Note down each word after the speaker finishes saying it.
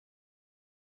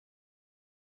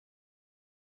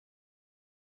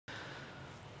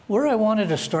Where I wanted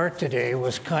to start today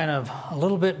was kind of a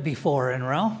little bit before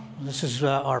NREL. This is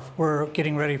we're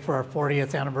getting ready for our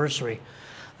 40th anniversary,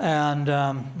 and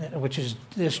which is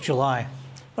this July.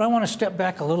 But I want to step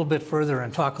back a little bit further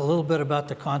and talk a little bit about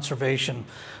the conservation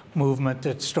movement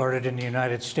that started in the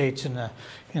United States in the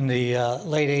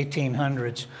late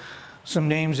 1800s. Some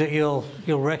names that you'll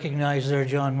recognize there: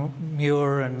 John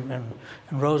Muir and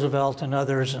Roosevelt and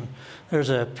others. And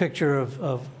there's a picture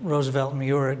of Roosevelt and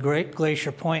Muir at Great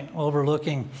Glacier Point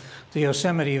overlooking the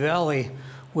Yosemite Valley,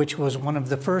 which was one of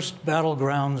the first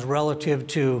battlegrounds relative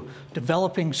to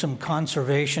developing some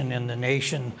conservation in the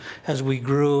nation as we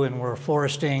grew and were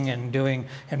foresting and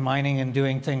mining and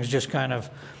doing things just kind of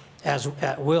as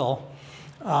at will.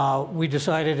 We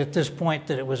decided at this point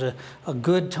that it was a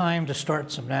good time to start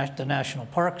the national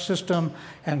park system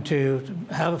and to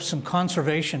have some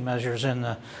conservation measures in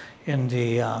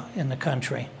the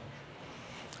country.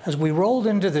 As we rolled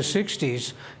into the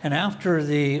 60s and after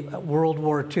the World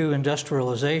War II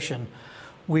industrialization,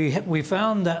 we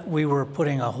found that we were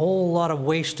putting a whole lot of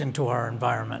waste into our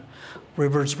environment.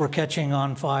 Rivers were catching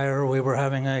on fire. We were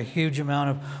having a huge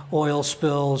amount of oil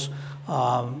spills,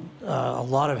 a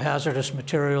lot of hazardous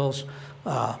materials.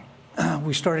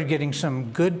 We started getting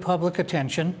some good public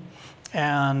attention,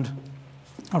 and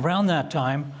around that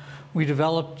time, we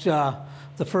developed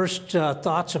the first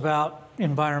thoughts about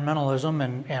environmentalism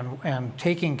and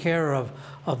taking care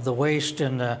of the waste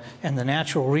and the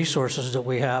natural resources that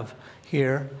we have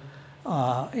here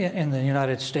in the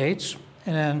United States.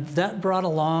 And that brought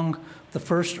along the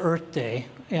first Earth Day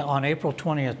on April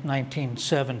 20th,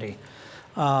 1970.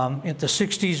 The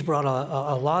 60s brought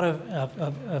a lot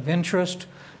of interest,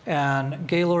 and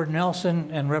Gaylord Nelson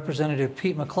and Representative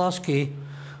Pete McCloskey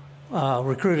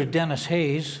recruited Dennis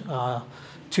Hayes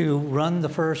to run the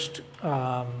first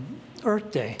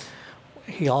Earth Day.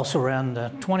 He also ran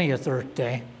the 20th Earth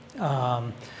Day.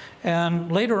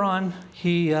 And later on,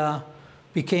 he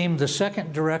became the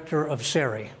second director of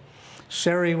CRES.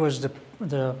 CRES was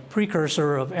the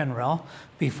precursor of NREL.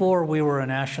 Before we were a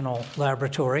national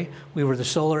laboratory, we were the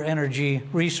Solar Energy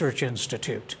Research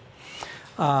Institute.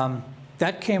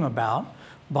 That came about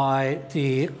by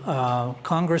the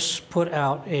Congress put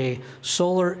out a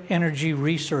Solar Energy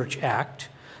Research Act.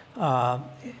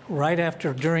 Right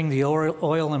after, during the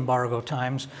oil embargo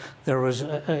times, there was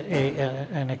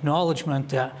an acknowledgement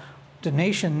that the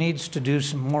nation needs to do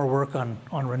some more work on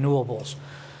renewables.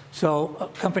 So a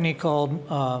company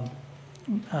called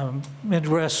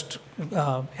Midwest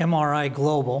MRI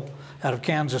Global out of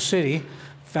Kansas City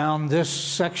found this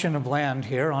section of land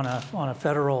here on a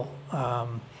federal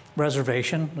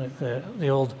reservation, the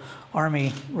old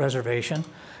Army reservation,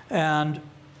 and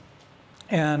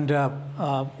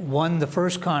won the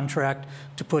first contract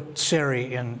to put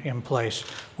CRES in place.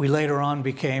 We later on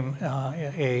became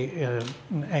a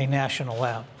national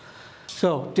lab.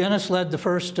 So Dennis led the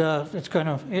first, it's kind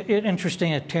of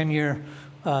interesting, a 10-year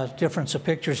difference of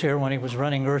pictures here when he was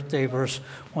running Earth Day versus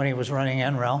when he was running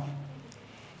NREL.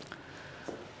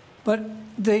 But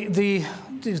the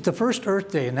first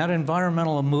Earth Day and that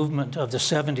environmental movement of the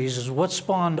 70s is what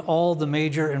spawned all the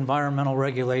major environmental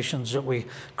regulations that we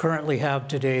currently have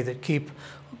today that keep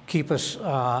us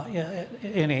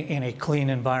in a clean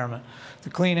environment. The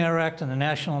Clean Air Act and the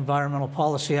National Environmental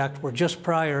Policy Act were just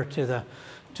prior to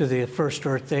the first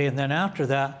Earth Day, and then after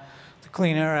that, the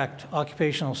Clean Air Act,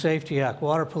 Occupational Safety Act,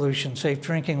 Water Pollution, Safe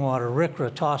Drinking Water,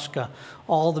 RCRA, TSCA,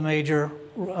 all the major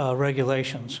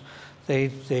regulations.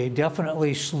 They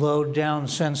definitely slowed down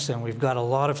since then. We've got a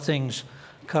lot of things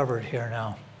covered here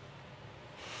now.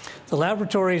 The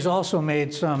laboratories also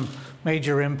made some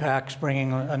major impacts,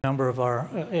 bringing a number of our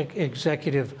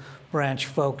executive branch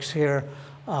folks here.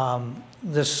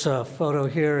 This photo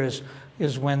here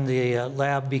is when the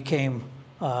lab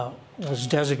was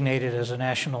designated as a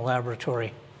national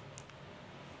laboratory.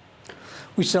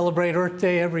 We celebrate Earth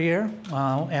Day every year.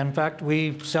 In fact,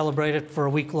 we celebrate it for a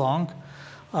week long.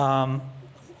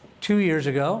 2 years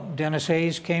ago, Dennis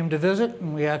Hayes came to visit,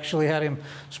 and we actually had him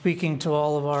speaking to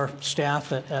all of our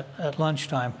staff at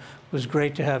lunchtime. It was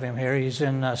great to have him here. He's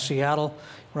in Seattle,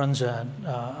 runs a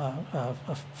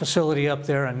facility up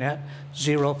there, a net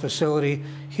zero facility.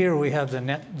 Here we have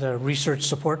the research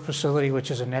support facility,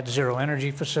 which is a net zero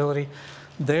energy facility.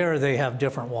 There they have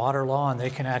different water law, and they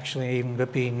can actually even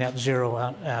be net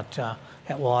zero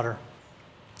at water.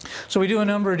 So we do a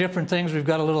number of different things. We've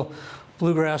got a little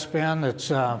bluegrass band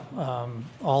that's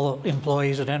all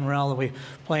employees at NREL that we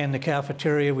play in the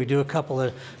cafeteria. We do a couple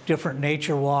of different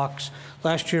nature walks.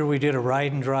 Last year we did a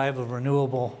ride and drive of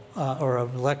renewable or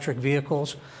of electric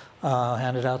vehicles.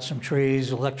 handed out some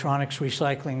trees. Electronics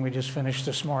recycling we just finished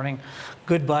this morning.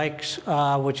 Good Bikes,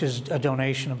 which is a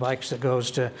donation of bikes that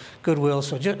goes to Goodwill.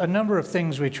 So just a number of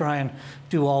things we try and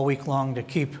do all week long to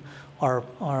keep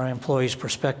our employees'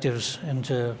 perspectives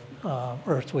into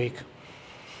Earth Week.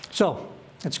 So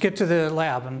let's get to the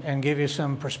lab and give you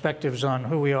some perspectives on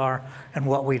who we are and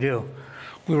what we do.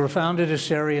 We were founded as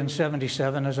CRES in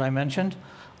 '77, as I mentioned,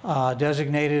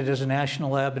 designated as a national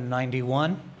lab in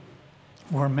 '91.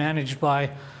 We're managed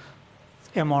by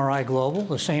MRI Global,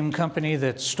 the same company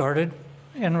that started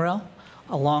NREL,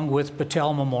 along with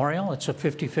Battelle Memorial. It's a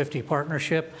 50-50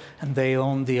 partnership, and they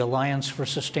own the Alliance for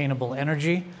Sustainable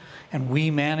Energy, and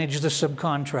we manage the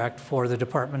subcontract for the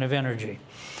Department of Energy.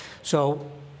 So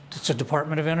it's a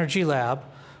Department of Energy lab,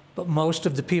 but most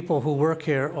of the people who work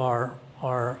here are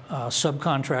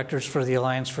subcontractors for the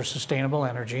Alliance for Sustainable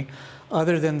Energy,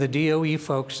 other than the DOE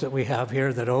folks that we have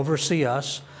here that oversee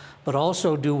us, but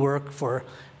also do work for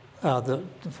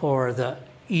the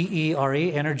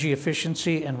EERE, Energy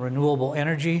Efficiency and Renewable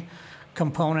Energy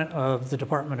component of the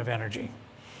Department of Energy.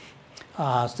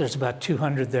 There's about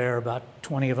 200 there, about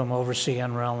 20 of them oversee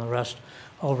NREL, and the rest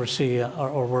oversee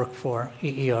or work for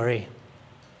EERE.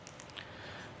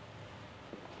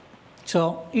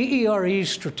 So EERE's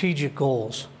strategic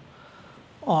goals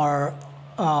are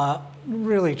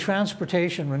really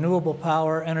transportation, renewable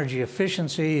power, energy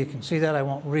efficiency. You can see that, I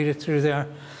won't read it through there.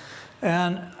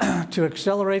 And to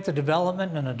accelerate the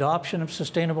development and adoption of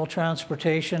sustainable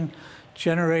transportation,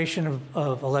 generation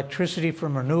of electricity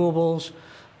from renewables,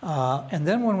 and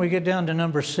then when we get down to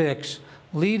number 6,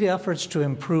 lead efforts to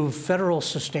improve federal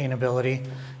sustainability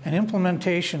and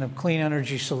implementation of clean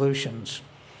energy solutions.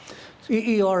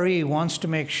 EERE wants to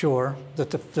make sure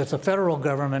that the federal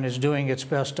government is doing its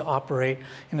best to operate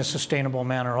in a sustainable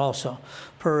manner also,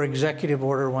 per Executive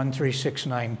Order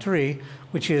 13693,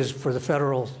 which is for the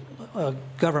federal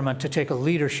government to take a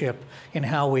leadership in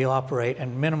how we operate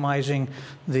and minimizing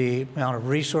the amount of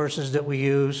resources that we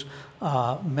use,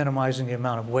 minimizing the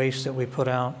amount of waste that we put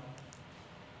out.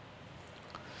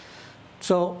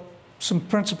 So some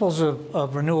principles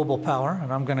of renewable power,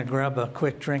 and I'm going to grab a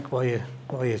quick drink while you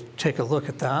take a look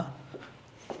at that.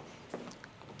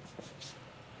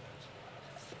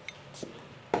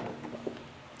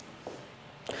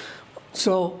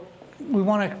 So we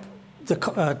want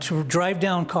to drive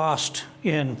down cost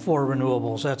for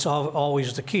renewables. That's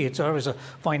always the key. It's always a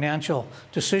financial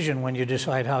decision when you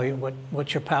decide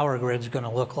what your power grid is going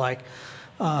to look like.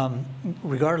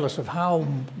 Regardless of how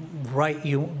right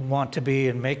you want to be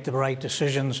and make the right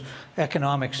decisions,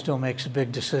 economics still makes a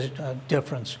big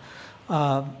difference.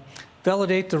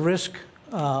 Validate the risk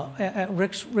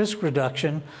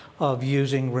reduction of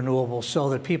using renewables so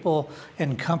that people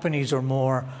and companies are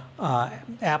more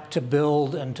apt to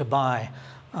build and to buy.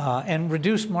 And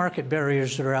reduce market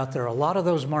barriers that are out there. A lot of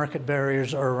those market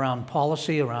barriers are around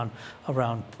policy, around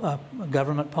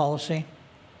government policy.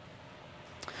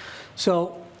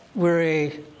 So we're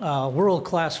a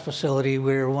world-class facility.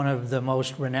 We're one of the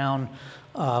most renowned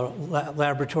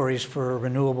laboratories for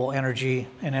renewable energy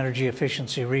and energy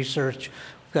efficiency research.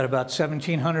 We've got about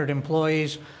 1,700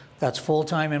 employees. That's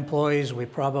full-time employees. We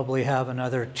probably have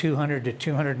another 200 to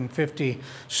 250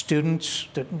 students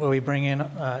that we bring in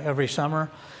every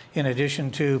summer, in addition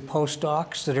to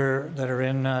postdocs that are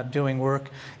in doing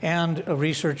work, and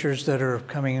researchers that are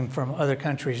coming in from other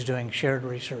countries doing shared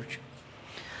research.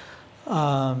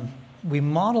 We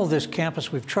model this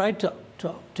campus. We've tried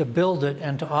to build it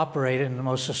and to operate it in the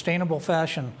most sustainable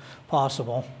fashion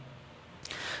possible.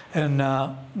 And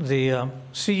the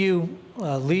CU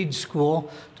Lead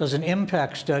School does an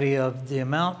impact study of the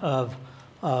amount of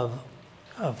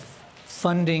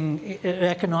funding,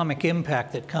 economic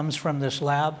impact that comes from this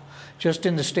lab. Just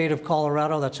in the state of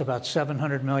Colorado, that's about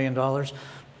 $700 million.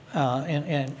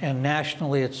 And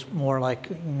nationally, it's more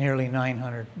like nearly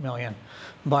 $900 million.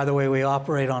 By the way, we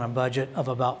operate on a budget of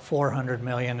about $400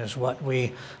 million is what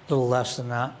a little less than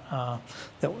that,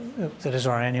 that is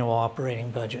our annual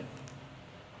operating budget.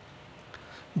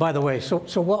 By the way, so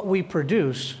what we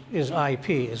produce is IP,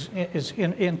 is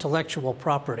intellectual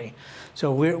property.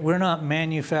 So we're not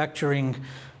manufacturing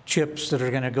chips that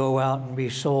are going to go out and be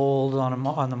sold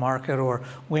on the market, or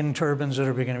wind turbines that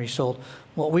are going to be sold.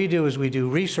 What we do is we do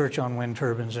research on wind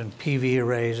turbines and PV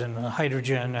arrays and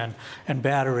hydrogen and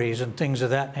batteries and things of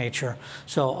that nature.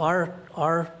 So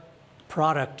our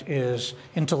product is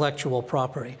intellectual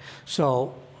property.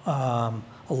 So a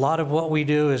lot of what we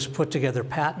do is put together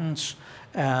patents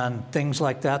and things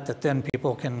like that that then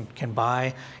people can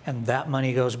buy, and that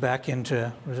money goes back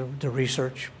into the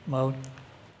research mode.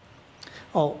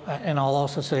 Oh, and I'll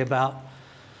also say about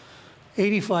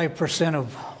 85%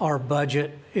 of our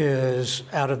budget is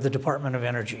out of the Department of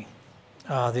Energy.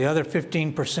 The other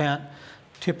 15%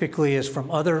 typically is from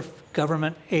other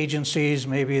government agencies,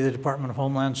 maybe the Department of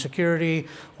Homeland Security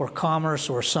or Commerce,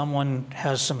 or someone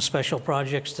has some special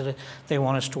projects that they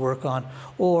want us to work on,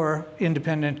 or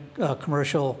independent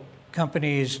commercial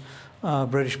companies.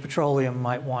 British Petroleum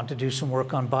might want to do some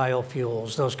work on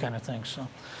biofuels, those kind of things. So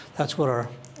that's what our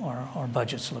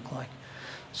budgets look like.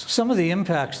 So some of the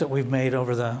impacts that we've made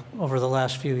over the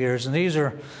last few years, and these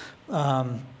are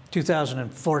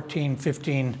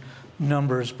 2014-15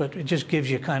 numbers, but it just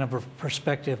gives you kind of a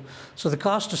perspective. So the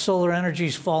cost of solar energy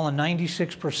has fallen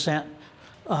 96%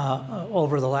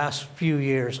 over the last few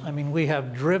years. I mean, we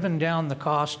have driven down the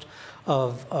cost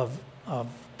of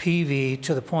PV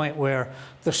to the point where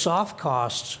the soft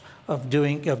costs of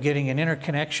getting an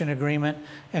interconnection agreement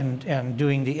and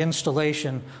doing the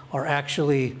installation are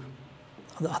actually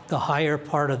the higher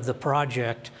part of the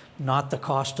project, not the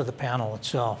cost of the panel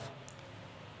itself.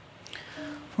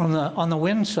 On the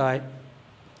wind side,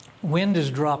 wind has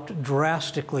dropped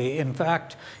drastically. In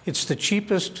fact, it's the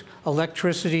cheapest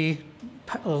electrical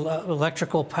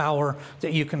power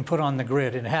that you can put on the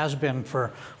grid. It has been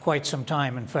for quite some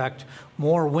time. In fact,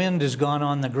 more wind has gone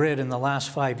on the grid in the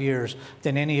last 5 years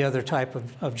than any other type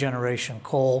of generation,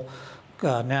 coal,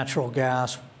 natural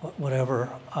gas, whatever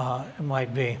it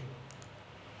might be.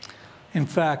 In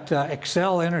fact,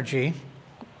 Xcel Energy,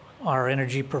 our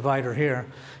energy provider here,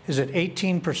 is at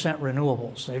 18%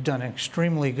 renewables. They've done an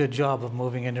extremely good job of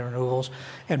moving into renewables,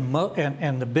 and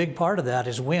the big part of that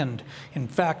is wind. In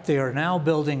fact, they are now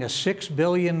building a $6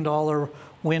 billion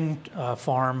wind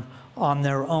farm on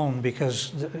their own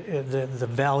because the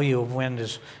value of wind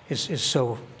is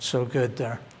so good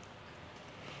there.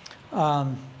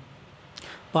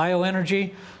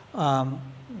 Bioenergy,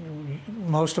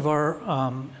 most of our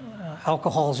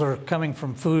alcohols are coming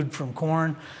from food, from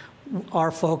corn.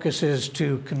 Our focus is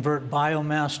to convert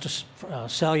biomass to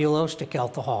cellulosic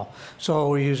alcohol. So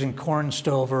we're using corn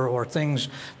stover or things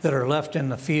that are left in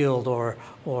the field, or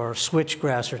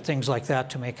switchgrass or things like that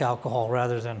to make alcohol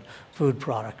rather than food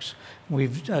products.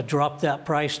 We've dropped that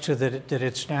price to that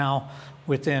it's now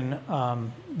within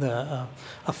the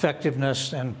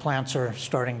effectiveness, and plants are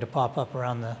starting to pop up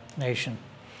around the nation.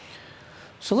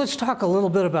 So let's talk a little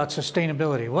bit about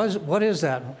sustainability. What is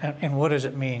that, and what does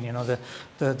it mean? You know,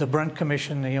 the Brunt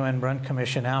Commission, the UN Brunt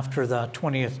Commission, after the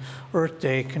 20th Earth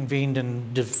Day, convened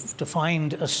and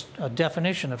defined a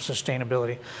definition of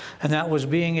sustainability, and that was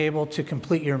being able to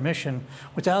complete your mission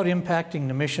without impacting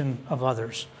the mission of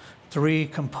others. 3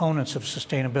 components of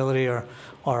sustainability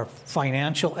are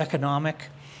financial, economic,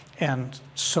 and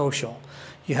social.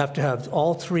 You have to have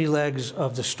all 3 legs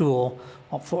of the stool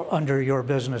under your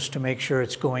business to make sure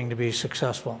it's going to be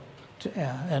successful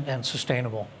and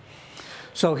sustainable.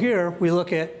 So here we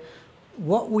look at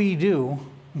what we do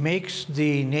makes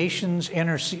the nation's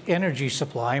energy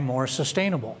supply more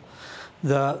sustainable.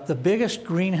 The biggest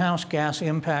greenhouse gas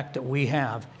impact that we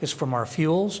have is from our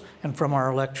fuels and from our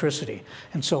electricity.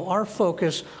 And so our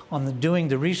focus on doing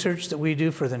the research that we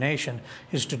do for the nation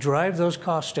is to drive those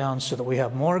costs down so that we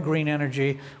have more green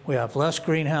energy, we have less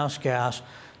greenhouse gas.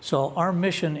 So our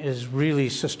mission is really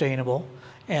sustainable,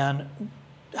 and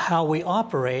how we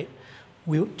operate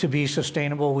to be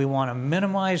sustainable, we want to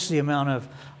minimize the amount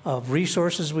of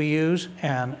resources we use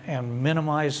and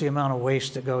minimize the amount of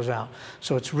waste that goes out.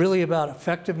 So it's really about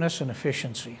effectiveness and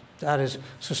efficiency. That is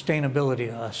sustainability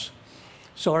to us.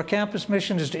 So our campus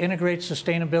mission is to integrate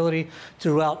sustainability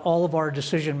throughout all of our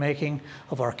decision making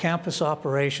of our campus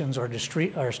operations, our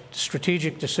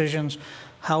strategic decisions.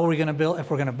 How are we going to build? If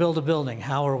we're going to build a building,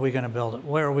 how are we going to build it?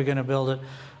 Where are we going to build it?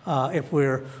 If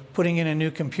we're putting in a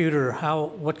new computer,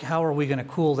 how are we going to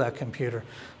cool that computer?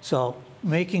 So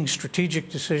making strategic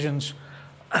decisions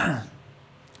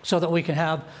so that we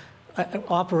can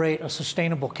operate a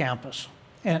sustainable campus.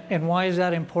 And why is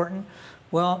that important?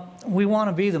 Well, we want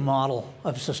to be the model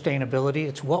of sustainability.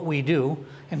 It's what we do,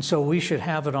 and so we should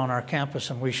have it on our campus,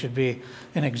 and we should be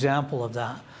an example of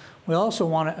that. We also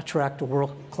want to attract a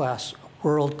world-class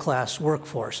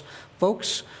workforce.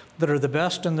 Folks that are the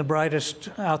best and the brightest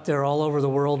out there all over the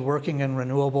world working in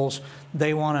renewables,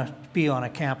 they want to be on a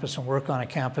campus and work on a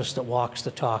campus that walks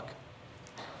the talk.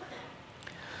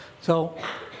 So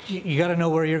you got to know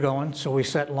where you're going. So we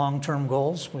set long-term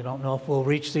goals. We don't know if we'll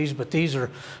reach these, but these are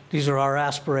our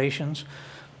aspirations.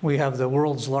 We have the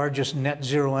world's largest net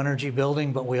zero energy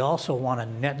building, but we also want a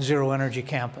net zero energy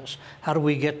campus. How do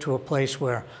we get to a place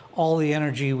where all the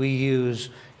energy we use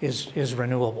is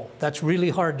renewable? That's really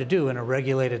hard to do in a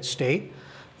regulated state.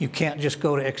 You can't just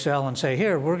go to Excel and say,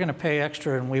 here, we're going to pay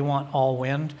extra and we want all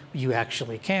wind. You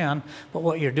actually can, but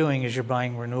what you're doing is you're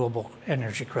buying renewable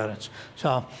energy credits.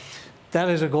 So that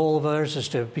is a goal of ours, is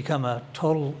to become a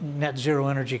total net zero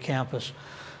energy campus.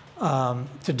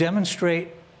 To demonstrate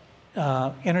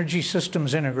energy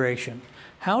systems integration.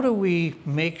 How do we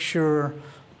make sure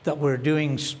that we're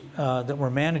doing, that we're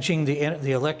managing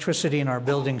the electricity in our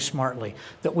buildings smartly,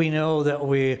 that we know that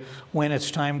when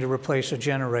it's time to replace a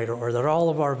generator, or that all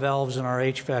of our valves in our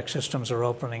HVAC systems are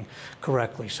opening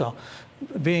correctly. So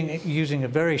using a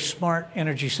very smart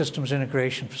energy systems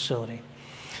integration facility.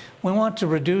 We want to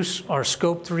reduce our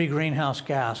Scope 3 greenhouse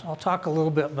gas. I'll talk a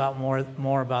little bit about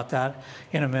more about that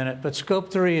in a minute, but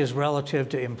Scope 3 is relative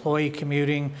to employee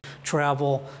commuting,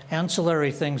 travel,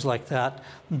 ancillary things like that,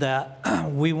 that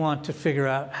we want to figure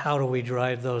out how do we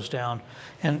drive those down,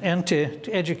 and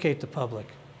to educate the public.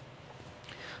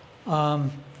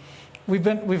 We've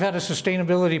had a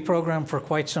sustainability program for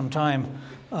quite some time.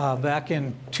 Back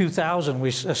in 2000, we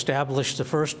established the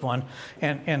first one,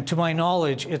 and to my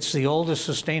knowledge, it's the oldest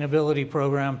sustainability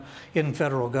program in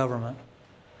federal government.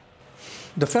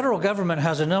 The federal government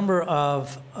has a number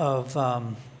of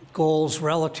goals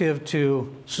relative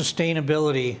to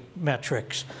sustainability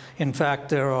metrics. In fact,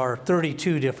 there are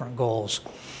 32 different goals.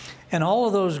 And all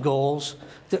of those goals,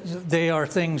 they are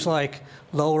things like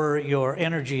lower your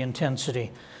energy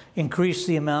intensity, increase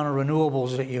the amount of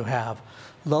renewables that you have,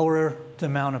 lower the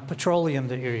amount of petroleum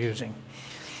that you're using.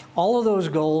 All of those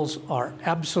goals are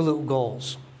absolute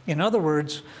goals. In other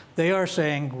words, they are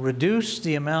saying reduce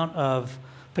the amount of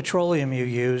petroleum you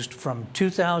used from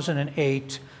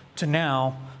 2008 to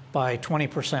now by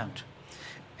 20%.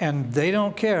 And they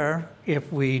don't care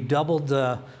if we doubled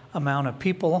the amount of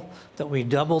people, that we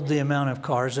doubled the amount of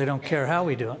cars. They don't care how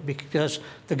we do it, because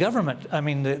the government, I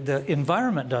mean, the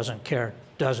environment doesn't care,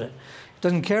 does it? It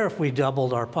doesn't care if we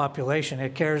doubled our population.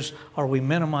 It cares, are we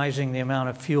minimizing the amount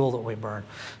of fuel that we burn?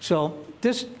 So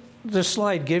this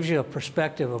slide gives you a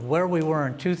perspective of where we were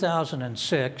in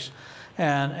 2006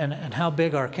 and how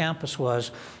big our campus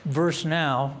was versus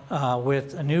now,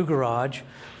 with a new garage,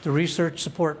 the research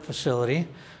support facility,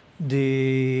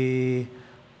 the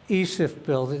ESIF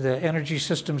building, the Energy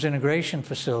Systems Integration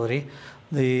Facility,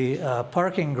 the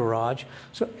parking garage,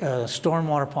 so,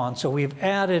 stormwater pond. So we've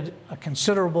added a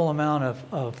considerable amount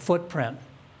of footprint,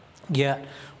 yet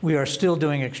we are still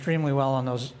doing extremely well on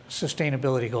those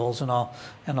sustainability goals, and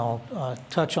I'll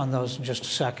touch on those in just a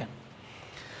second.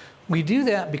 We do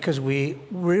that because we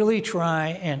really try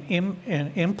and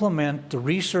implement the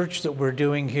research that we're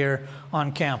doing here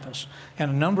on campus.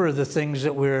 And a number of the things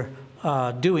that we're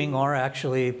doing are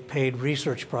actually paid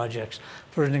research projects.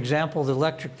 For an example, the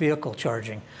electric vehicle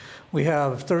charging. We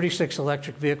have 36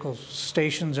 electric vehicle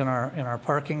stations in our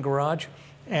parking garage,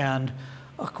 and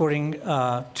according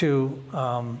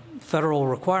to federal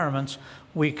requirements,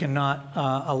 we cannot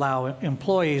allow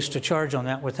employees to charge on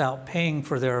that without paying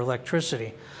for their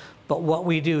electricity. But what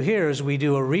we do here is we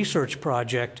do a research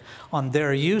project on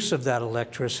their use of that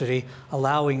electricity,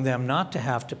 allowing them not to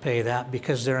have to pay that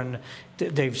because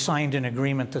they've signed an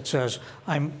agreement that says,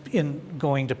 I'm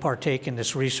going to partake in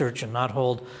this research and not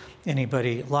hold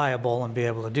anybody liable and be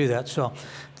able to do that. So,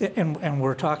 and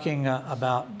we're talking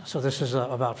about, so this is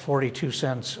about 42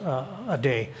 cents a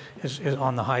day is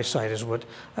on the high side is what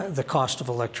the cost of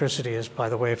electricity is. By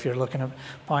the way, if you're looking at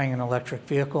buying an electric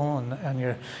vehicle and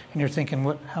you're thinking,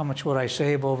 how much would I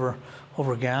save over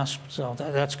gas? So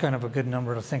that's kind of a good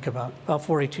number to think about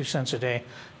 42 cents a day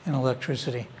in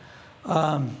electricity.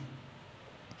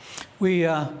 We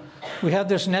have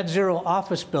this net zero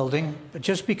office building, but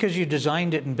just because you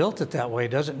designed it and built it that way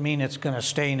doesn't mean it's going to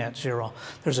stay net zero.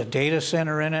 There's a data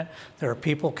center in it. There are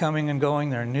people coming and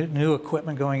going. There are new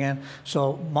equipment going in.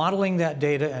 So modeling that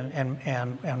data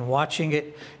and watching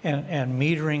it and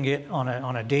metering it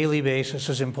on a daily basis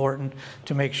is important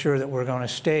to make sure that we're going to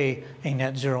stay a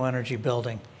net zero energy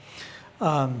building.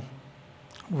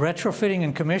 Retrofitting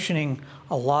and commissioning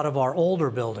a lot of our older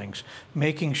buildings,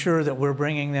 making sure that we're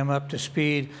bringing them up to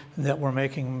speed and that we're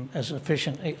making them as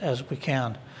efficient as we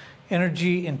can.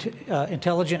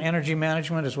 Intelligent energy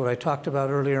management is what I talked about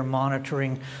earlier,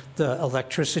 monitoring the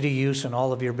electricity use in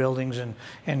all of your buildings and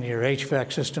your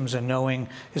HVAC systems and knowing,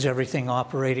 is everything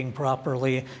operating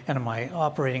properly and am I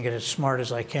operating it as smart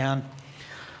as I can?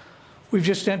 We've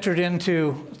just entered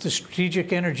into the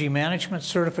Strategic Energy Management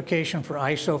certification for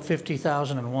ISO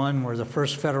 50001. We're the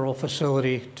first federal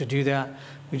facility to do that.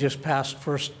 We just passed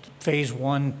first phase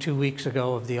 1 2 weeks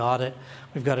ago of the audit.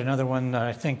 We've got another one that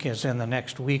I think is in the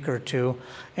next week or two,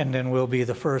 and then we'll be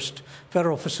the first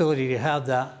federal facility to have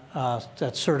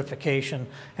that certification,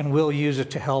 and we'll use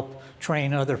it to help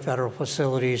train other federal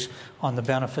facilities on the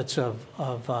benefits of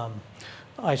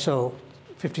ISO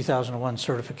 50001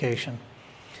 certification.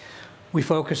 We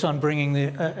focus on bringing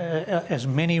as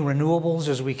many renewables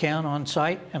as we can on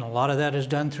site, and a lot of that is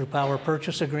done through power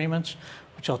purchase agreements,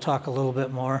 which I'll talk a little bit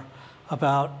more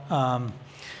about.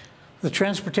 The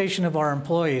transportation of our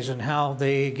employees and how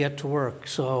they get to work.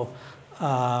 So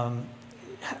how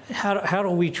do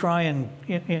we try and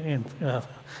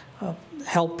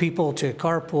help people to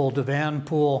carpool, to van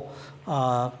pool,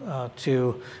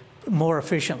 to more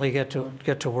efficiently get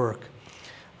to work?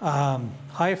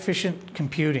 High efficient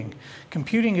computing.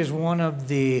 Computing is one of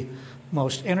the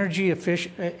most energy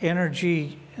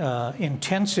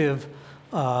intensive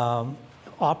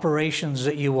operations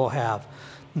that you will have.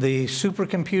 The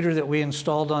supercomputer that we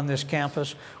installed on this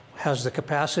campus has the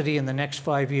capacity in the next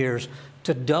 5 years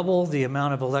to double the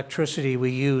amount of electricity we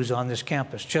use on this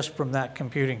campus just from that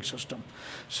computing system.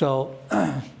 So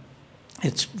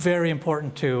it's very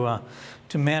important to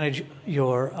manage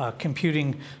your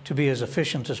computing to be as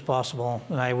efficient as possible,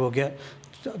 and I will get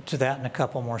to that in a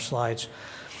couple more slides.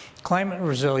 Climate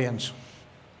resilience.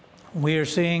 We are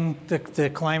seeing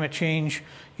the climate change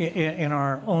in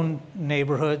our own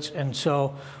neighborhoods, and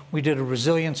so we did a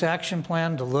resilience action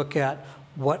plan to look at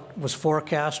what was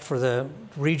forecast for the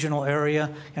regional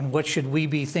area and what should we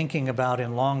be thinking about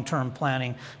in long-term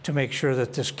planning to make sure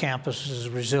that this campus is as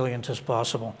resilient as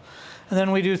possible. And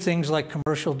then we do things like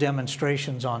commercial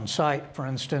demonstrations on site. For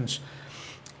instance,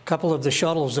 a couple of the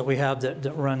shuttles that we have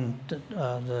that run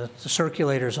the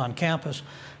circulators on campus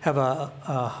have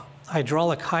a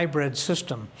hydraulic hybrid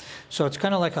system. So it's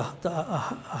kind of like a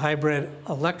hybrid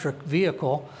electric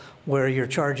vehicle where you're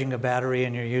charging a battery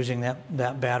and you're using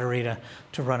that battery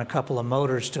to run a couple of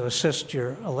motors to assist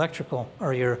your electrical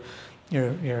or your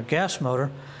gas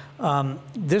motor.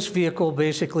 This vehicle,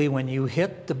 basically, when you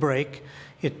hit the brake,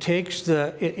 it takes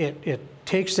that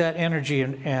energy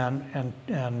and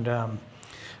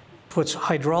puts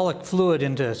hydraulic fluid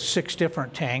into 6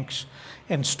 different tanks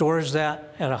and stores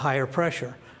that at a higher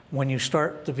pressure. When you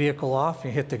start the vehicle off, you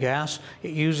hit the gas,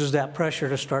 it uses that pressure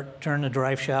to turn the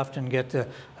drive shaft and get the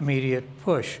immediate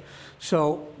push.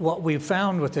 So what we've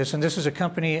found with this, and this is a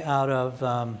company out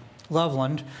of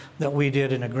Loveland that we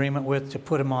did an agreement with to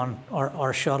put them on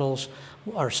our shuttles.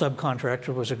 Our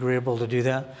subcontractor was agreeable to do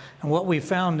that. And what we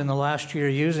found in the last year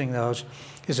using those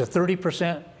is a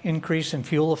 30% increase in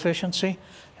fuel efficiency,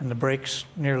 and the brakes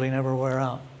nearly never wear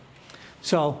out.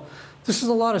 So this is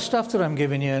a lot of stuff that I'm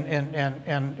giving you,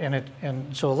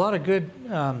 and so a lot of good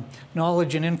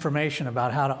knowledge and information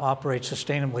about how to operate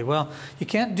sustainably. Well, you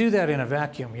can't do that in a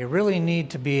vacuum. You really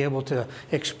need to be able to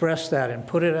express that and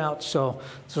put it out so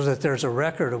that there's a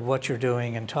record of what you're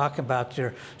doing and talk about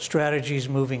your strategies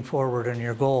moving forward and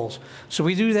your goals. So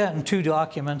we do that in 2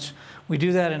 documents. We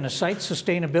do that in a site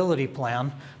sustainability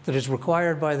plan that is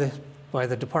required by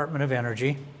the Department of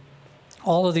Energy.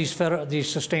 All of these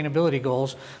sustainability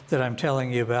goals that I'm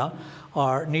telling you about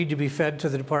need to be fed to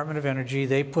the Department of Energy.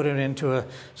 They put it into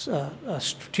a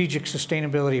strategic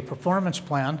sustainability performance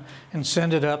plan and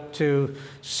send it up to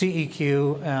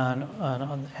CEQ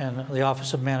and the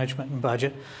Office of Management and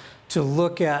Budget to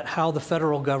look at how the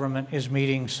federal government is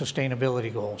meeting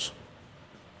sustainability goals.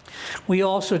 We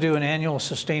also do an annual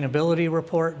sustainability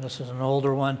report, and this is an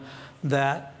older one,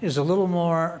 that is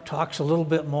talks a little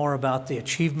bit more about the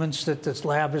achievements that this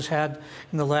lab has had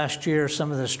in the last year,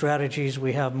 some of the strategies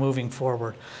we have moving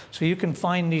forward. So you can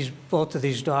find both of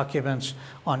these documents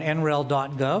on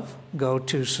nrel.gov. Go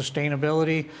to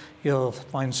sustainability. You'll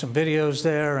find some videos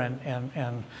there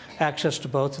and access to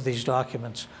both of these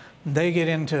documents. They get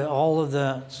into all of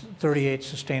the 38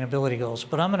 sustainability goals,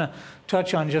 but I'm going to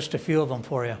touch on just a few of them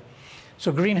for you.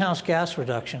 So greenhouse gas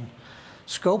reduction.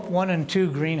 Scope 1 and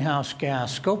 2 greenhouse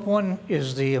gas. Scope 1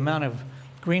 is the amount of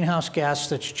greenhouse gas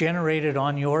that's generated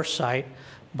on your site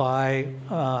by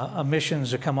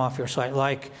emissions that come off your site,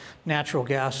 like natural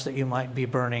gas that you might be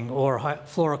burning or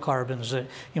fluorocarbons that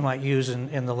you might use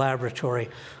in the laboratory,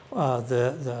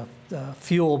 the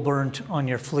fuel burnt on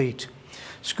your fleet.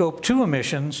 Scope 2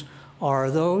 emissions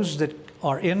are those that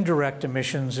are indirect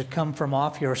emissions that come from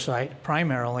off your site,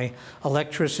 primarily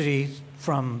electricity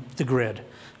from the grid.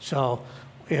 So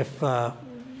if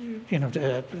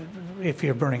if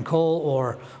you're burning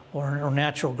coal or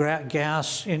natural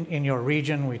gas in your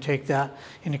region, we take that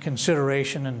into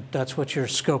consideration, and that's what your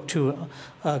Scope 2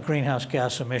 greenhouse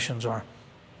gas emissions are.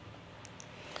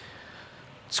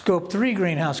 Scope 3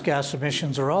 greenhouse gas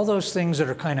emissions are all those things that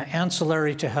are kind of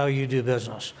ancillary to how you do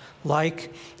business,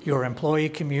 like your employee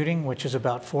commuting, which is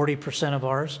about 40% of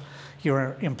ours,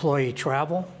 your employee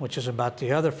travel, which is about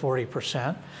the other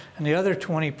 40%, and the other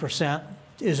 20%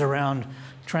 is around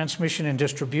transmission and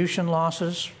distribution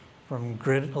losses from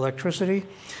grid electricity,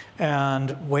 and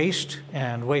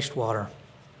wastewater.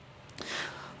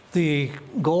 The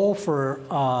goal for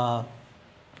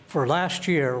last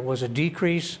year was a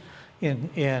decrease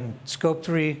in Scope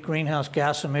 3 greenhouse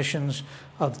gas emissions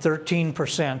of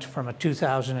 13% from a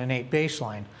 2008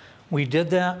 baseline. We did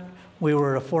that. We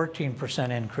were at a 14%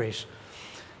 increase.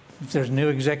 If there's a new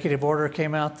executive order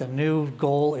came out, the new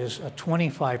goal is a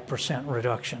 25%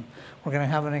 reduction. We're going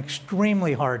to have an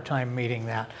extremely hard time meeting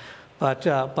that, but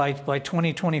by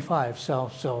 2025.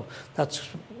 So that's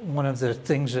one of the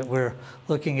things that we're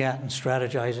looking at and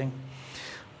strategizing.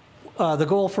 The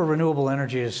goal for renewable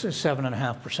energy is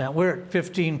 7.5%. We're at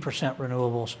 15%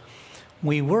 renewables.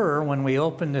 We were, when we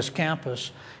opened this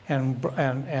campus and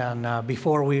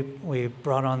before we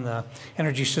brought on the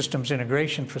Energy Systems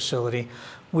Integration Facility,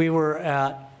 we were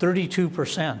at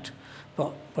 32%.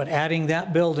 But adding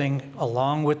that building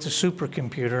along with the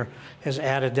supercomputer has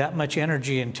added that much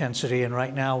energy intensity, and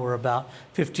right now we're about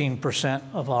 15%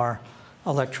 of our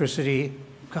electricity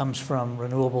comes from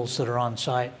renewables that are on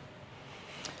site.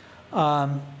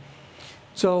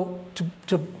 So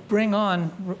to bring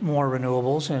on more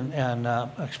renewables and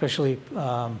especially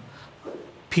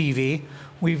PV,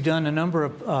 we've done a number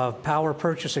of power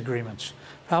purchase agreements.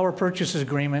 Power purchase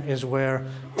agreement is where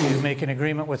you make an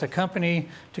agreement with a company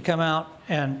to come out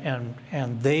and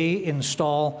they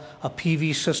install a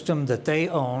PV system that they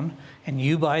own, and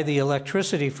you buy the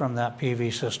electricity from that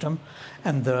PV system,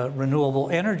 and the renewable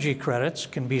energy credits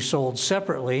can be sold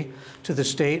separately to the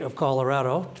state of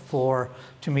Colorado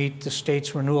to meet the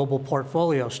state's renewable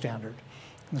portfolio standard.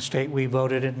 In the state, we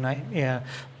voted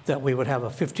that we would have a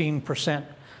 15%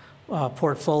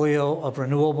 portfolio of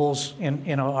renewables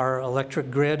in our electric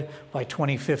grid by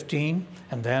 2015,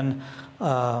 and then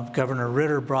Governor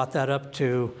Ritter brought that up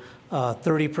to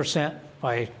 30%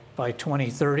 by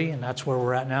 2030, and that's where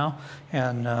we're at now.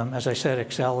 And as I said,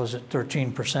 Excel is at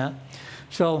 13%.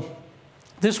 So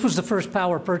this was the first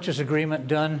power purchase agreement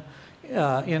done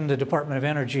in the Department of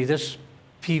Energy. This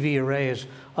PV array is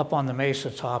up on the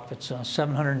Mesa top. It's a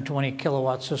 720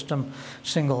 kilowatt system,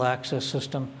 single access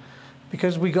system.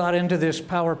 Because we got into this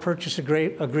power purchase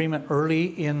agreement early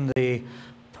in the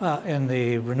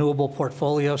renewable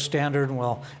portfolio standard,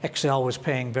 well, Excel was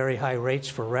paying very high rates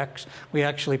for RECs. We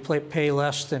actually pay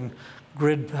less than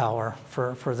grid power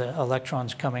for the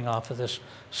electrons coming off of this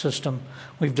system.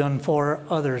 We've done 4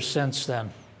 others since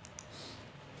then.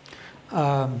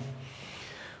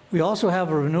 We also have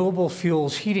a renewable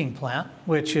fuels heating plant,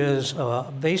 which is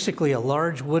basically a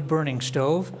large wood-burning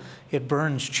stove. It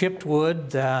burns chipped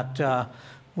wood that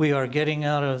we are getting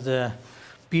out of the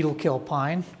beetle kill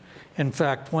pine. In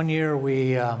fact, one year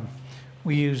we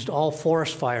used all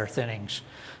forest fire thinnings.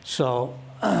 So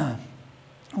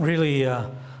really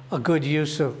a good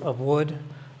use of wood.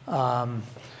 And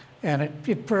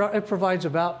it provides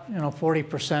about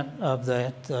 40% of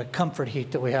the comfort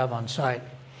heat that we have on site.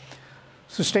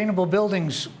 Sustainable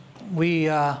buildings, we've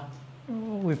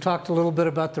talked a little bit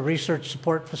about the research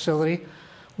support facility.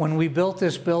 When we built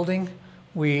this building,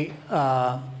 we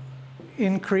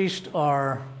increased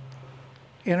our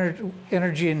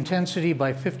energy intensity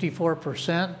by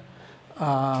 54%.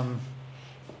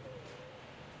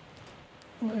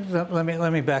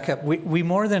 Let me back up. We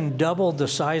more than doubled the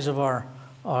size of our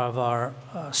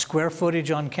square footage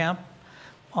on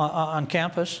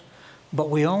campus. But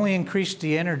we only increased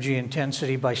the energy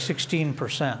intensity by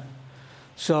 16%.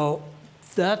 So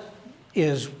that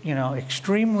is,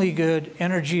 extremely good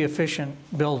energy efficient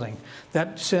building.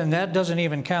 And that doesn't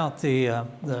even count the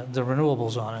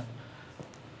renewables on it.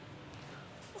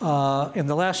 In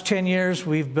the last 10 years,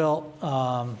 we've built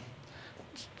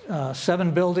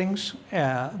 7 buildings,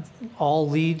 all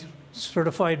LEED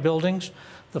certified buildings.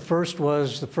 The first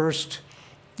was the first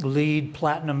LEED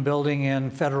platinum building in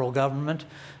federal government,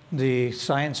 the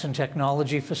Science and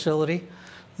Technology Facility.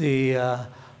 We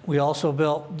also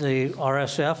built the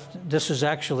RSF. This is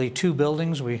actually 2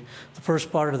 buildings. The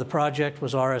first part of the project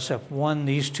was RSF-1,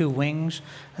 these 2 wings,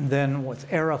 and then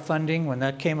with ERA funding, when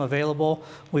that came available,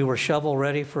 we were shovel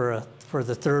ready for for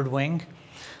the third wing.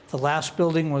 The last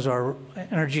building was our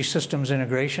Energy Systems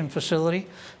Integration Facility.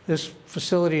 This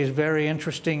facility is very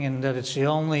interesting in that it's the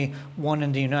only one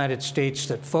in the United States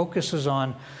that focuses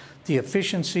on the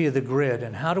efficiency of the grid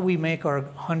and how do we make our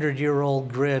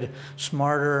 100-year-old grid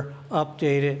smarter,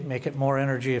 update it, make it more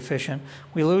energy efficient.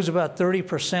 We lose about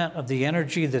 30% of the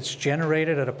energy that's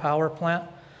generated at a power plant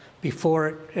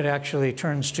before it actually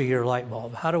turns to your light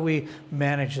bulb. How do we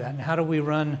manage that? And how do we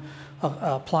run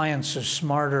appliances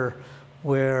smarter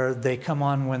where they come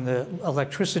on when the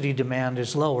electricity demand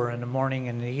is lower in the morning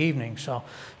and the evening? So,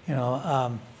 you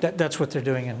know, that's what they're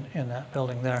doing in that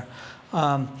building there.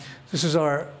 This is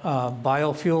our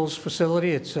biofuels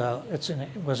facility. It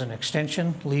was an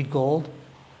extension, LEED Gold,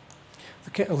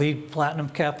 the LEED Platinum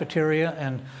cafeteria,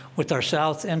 and with our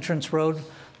south entrance road,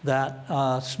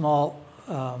 that small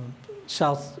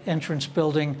south entrance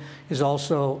building is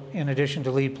also, in addition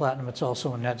to LEED Platinum, it's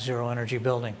also a net zero energy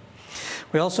building.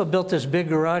 We also built this big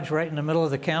garage right in the middle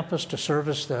of the campus to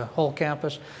service the whole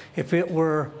campus. If it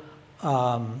were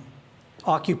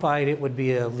occupied, it would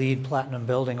be a LEED Platinum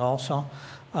building also.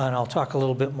 And I'll talk a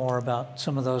little bit more about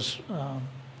some of those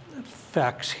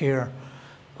facts here.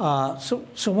 So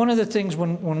one of the things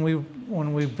when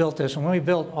we built this, and when we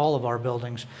built all of our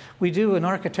buildings, we do an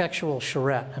architectural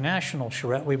charrette, a national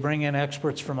charrette. We bring in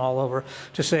experts from all over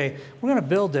to say, we're going to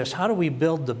build this. How do we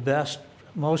build the best,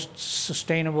 most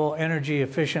sustainable, energy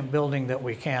efficient building that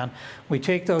we can? We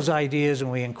take those ideas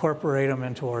and we incorporate them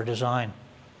into our design.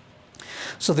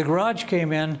 So the garage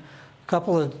came in. A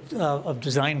couple of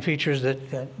design features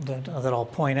that I'll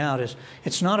point out is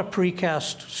it's not a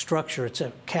precast structure, it's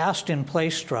a cast in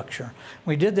place structure.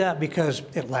 We did that because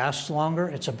it lasts longer,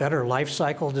 it's a better life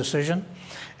cycle decision,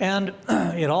 and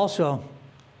it also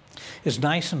is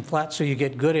nice and flat so you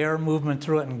get good air movement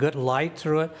through it and good light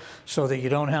through it so that you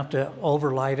don't have to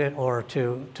overlight it or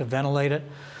to ventilate it.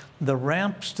 The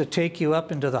ramps that take you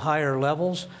up into the higher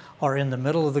levels are in the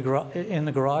middle of the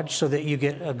garage so that you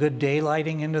get a good day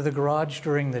lighting into the garage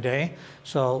during the day,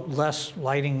 so less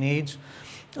lighting needs.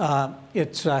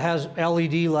 It has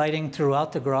LED lighting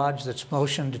throughout the garage that's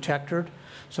motion detected.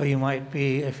 So you might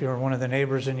be, if you're one of the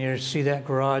neighbors and you see that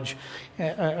garage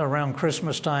around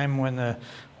Christmas time when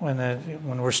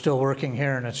we're still working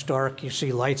here and it's dark, you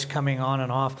see lights coming on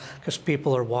and off because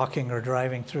people are walking or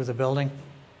driving through the building.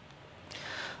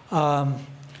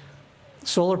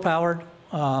 Solar powered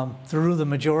through the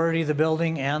majority of the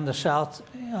building and the south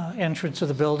entrance of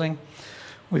the building.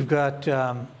 We've got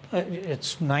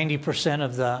it's 90%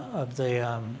 of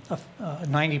the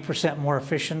 90% more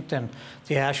efficient than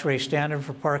the ASHRAE standard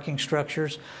for parking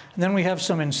structures. And then we have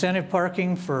some incentive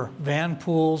parking for van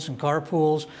pools and car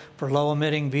pools for low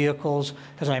emitting vehicles.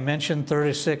 As I mentioned,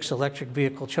 36 electric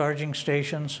vehicle charging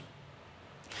stations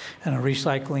and a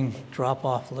recycling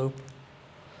drop-off loop.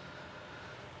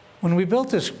 When we built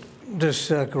this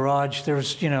garage,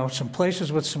 there's some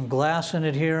places with some glass in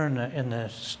it here in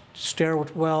the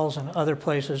stairwells and other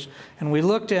places, and we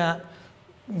looked at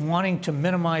wanting to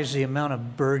minimize the amount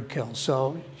of bird kills.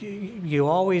 So you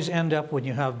always end up, when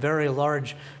you have very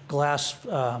large glass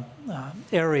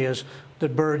areas, the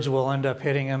birds will end up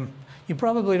hitting them. You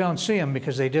probably don't see them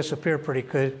because they disappear pretty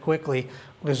quickly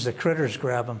because the critters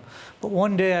grab them. But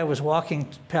one day I was walking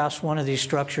past one of these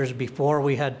structures before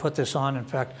we had put this on. In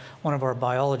fact, one of our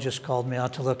biologists called me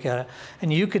out to look at it.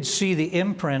 And you could see the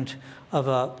imprint of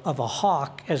a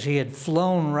hawk as he had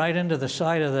flown right into the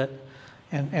side of it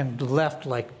and left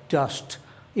like dust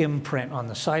imprint on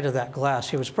the side of that glass.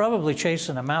 He was probably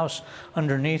chasing a mouse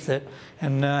underneath it,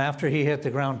 and after he hit the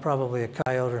ground, probably a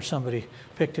coyote or somebody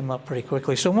picked him up pretty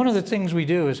quickly. So one of the things we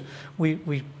do is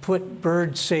we put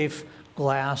bird-safe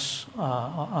glass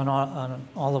on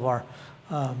all of our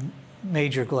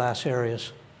major glass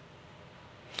areas.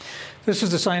 This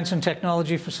is the Science and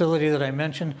Technology facility that I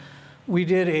mentioned. We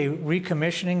did a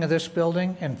recommissioning of this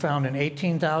building and found an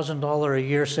 $18,000 a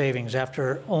year savings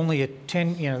after only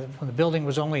when the building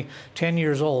was only 10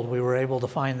 years old. We were able to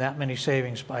find that many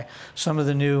savings by some of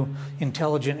the new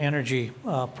intelligent energy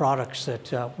products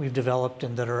that we've developed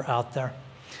and that are out there.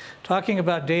 Talking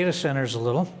about data centers a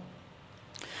little,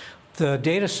 the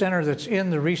data center that's in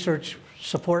the research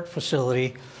support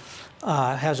facility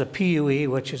has a PUE,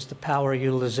 which is the power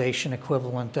utilization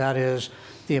equivalent. That is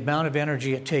the amount of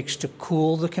energy it takes to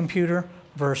cool the computer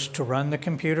versus to run the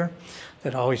computer.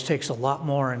 That always takes a lot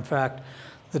more. In fact,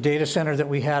 the data center that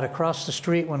we had across the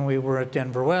street when we were at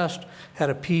Denver West had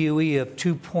a PUE of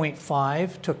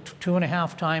 2.5, took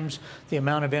 2.5 times the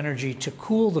amount of energy to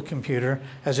cool the computer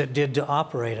as it did to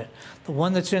operate it. The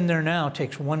one that's in there now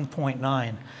takes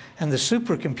 1.9. And the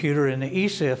supercomputer in the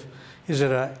ESIF is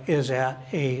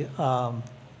at a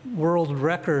world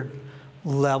record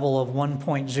level of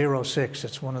 1.06.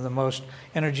 It's one of the most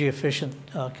energy efficient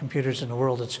computers in the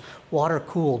world. It's water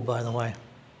cooled, by the way.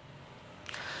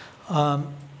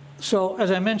 So as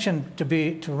I mentioned,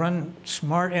 to run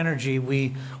smart energy,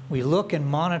 we look and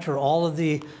monitor all of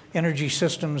the energy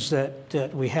systems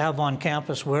that we have on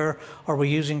campus. Where are we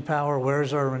using power?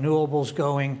 Where's our renewables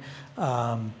going,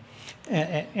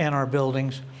 and our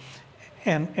buildings?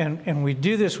 And we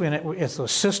do this when it's a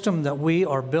system that we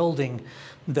are building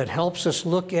that helps us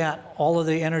look at all of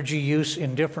the energy use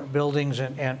in different buildings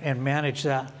and manage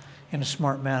that in a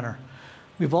smart manner.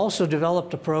 We've also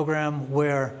developed a program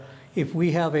where if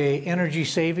we have an energy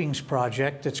savings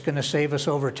project that's going to save us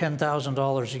over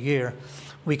 $10,000 a year,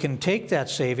 we can take that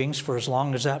savings for as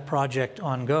long as that project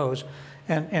goes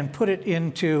and put it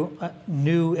into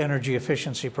new energy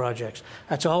efficiency projects.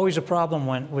 That's always a problem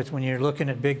when you're looking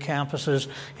at big campuses,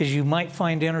 is you might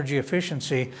find energy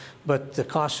efficiency, but the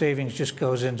cost savings just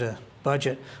goes into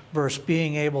budget versus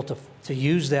being able to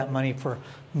use that money for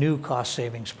new cost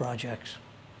savings projects.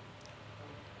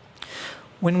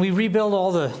 When we rebuild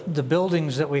all the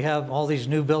buildings that we have, all these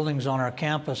new buildings on our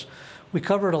campus, we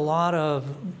covered a lot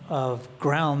of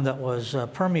ground that was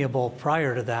permeable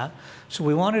prior to that. So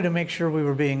we wanted to make sure we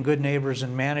were being good neighbors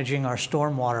and managing our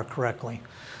stormwater correctly.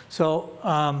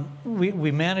 So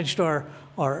we managed our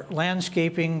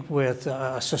landscaping with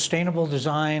sustainable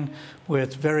design,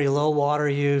 with very low water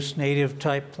use, native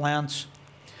type plants.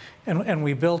 And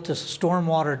we built a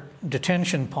stormwater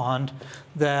detention pond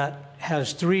that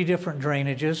has 3 different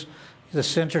drainages. The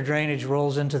center drainage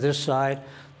rolls into this side.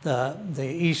 The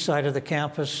east side of the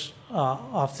campus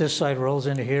off this side rolls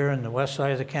into here, and the west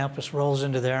side of the campus rolls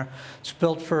into there. It's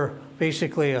built for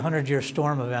basically a 100-year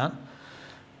storm event.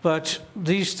 But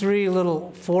these 3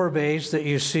 little forebays that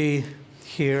you see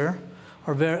here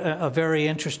are a very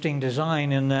interesting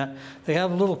design in that they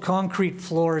have little concrete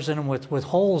floors in them with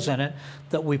holes in it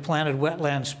that we planted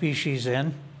wetland species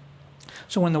in.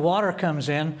 So when the water comes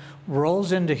in,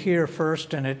 rolls into here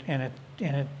first, and it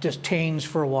just tains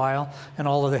for a while, and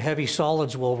all of the heavy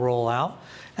solids will roll out,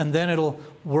 and then it'll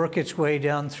work its way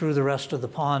down through the rest of the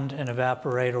pond and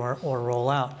evaporate or roll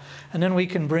out. And then we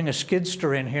can bring a skid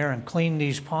steer in here and clean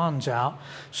these ponds out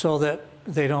so that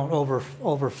they don't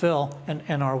overfill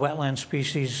and our wetland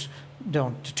species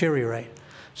don't deteriorate.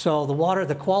 So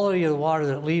the quality of the water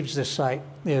that leaves this site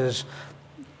is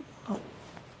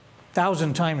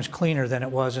 1,000 times cleaner than it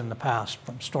was in the past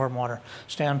from stormwater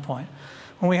standpoint.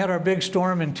 When we had our big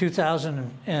storm in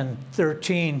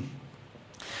 2013,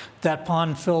 that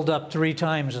pond filled up 3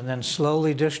 times and then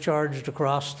slowly discharged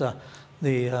across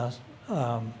the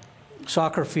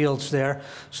soccer fields there,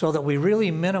 so that we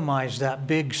really minimize that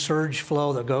big surge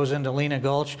flow that goes into Lena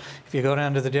Gulch. If you go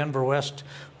down to the Denver West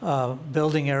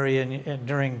building area and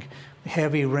during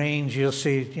heavy rains, you'll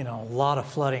see a lot of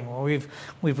flooding. Well,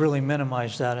 we've really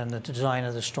minimized that in the design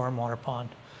of the stormwater pond.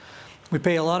 We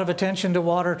pay a lot of attention to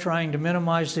water, trying to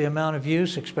minimize the amount of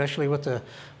use, especially with the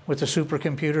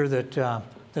supercomputer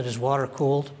that is water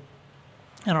cooled.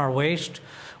 And our waste,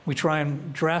 we try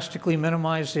and drastically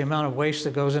minimize the amount of waste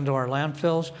that goes into our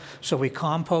landfills. So we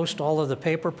compost all of the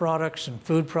paper products and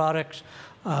food products.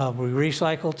 We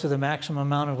recycle to the maximum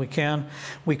amount as we can.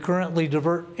 We currently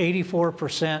divert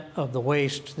 84% of the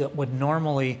waste that would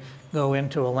normally go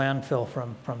into a landfill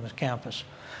from the campus.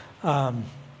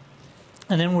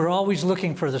 And then we're always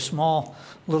looking for the small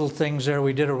little things there.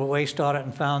 We did a waste audit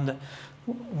and found that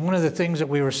one of the things that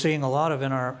we were seeing a lot of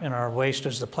in our waste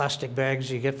is the plastic bags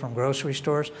you get from grocery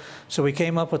stores. So we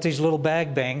came up with these little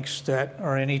bag banks that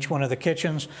are in each one of the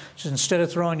kitchens. So instead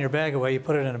of throwing your bag away, you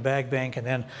put it in a bag bank, and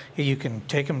then you can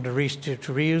take them to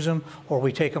reuse them, or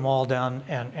we take them all down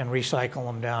and recycle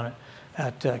them down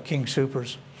at King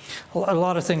Soopers. A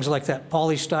lot of things like that.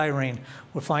 Polystyrene,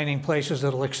 we're finding places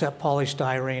that'll accept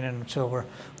polystyrene, and so we're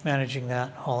managing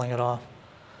that, hauling it off.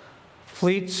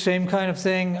 Fleet, same kind of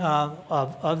thing.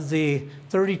 Of the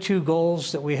 32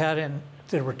 goals that we had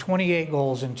there were 28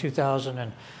 goals in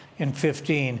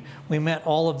 2015. We met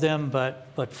all of them,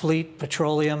 but fleet,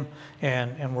 petroleum,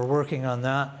 and we're working on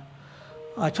that.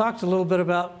 I talked a little bit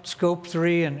about Scope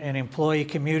 3 and employee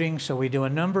commuting. So we do a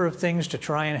number of things to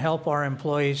try and help our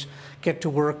employees get to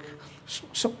work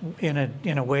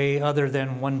in a way other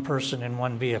than one person in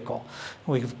one vehicle.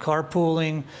 We have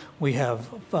carpooling, we have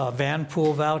van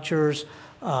pool vouchers.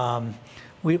 About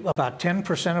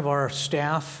 10% of our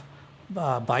staff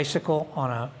bicycle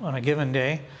on a given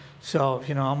day. So,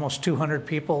 almost 200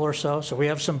 people or so. So we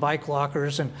have some bike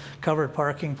lockers and covered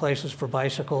parking places for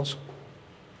bicycles.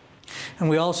 And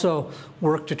we also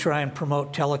work to try and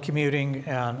promote telecommuting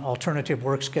and alternative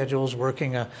work schedules,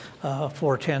 working a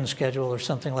 4-10 schedule or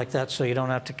something like that so you don't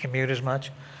have to commute as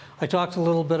much. I talked a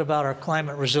little bit about our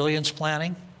climate resilience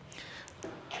planning.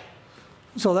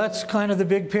 So that's kind of the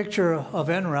big picture of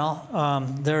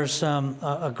NREL. There's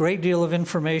a great deal of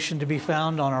information to be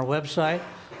found on our website.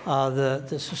 The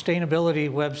sustainability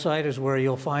website is where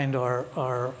you'll find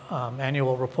our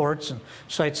annual reports and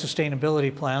site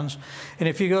sustainability plans. And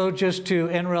if you go just to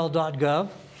nrel.gov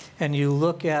and you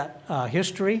look at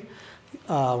history,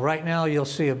 right now you'll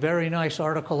see a very nice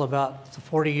article about the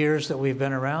 40 years that we've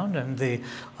been around and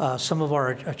some of our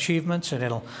achievements, and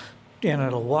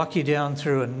it'll walk you down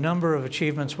through a number of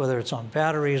achievements, whether it's on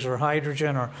batteries or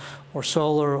hydrogen or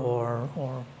solar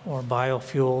or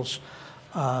biofuels.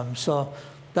 So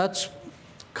that's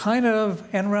kind of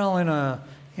NREL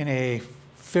in a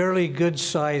fairly good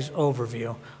size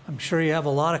overview. I'm sure you have a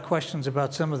lot of questions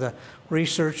about some of the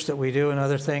research that we do and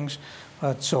other things,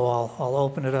 so I'll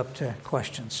open it up to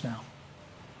questions now.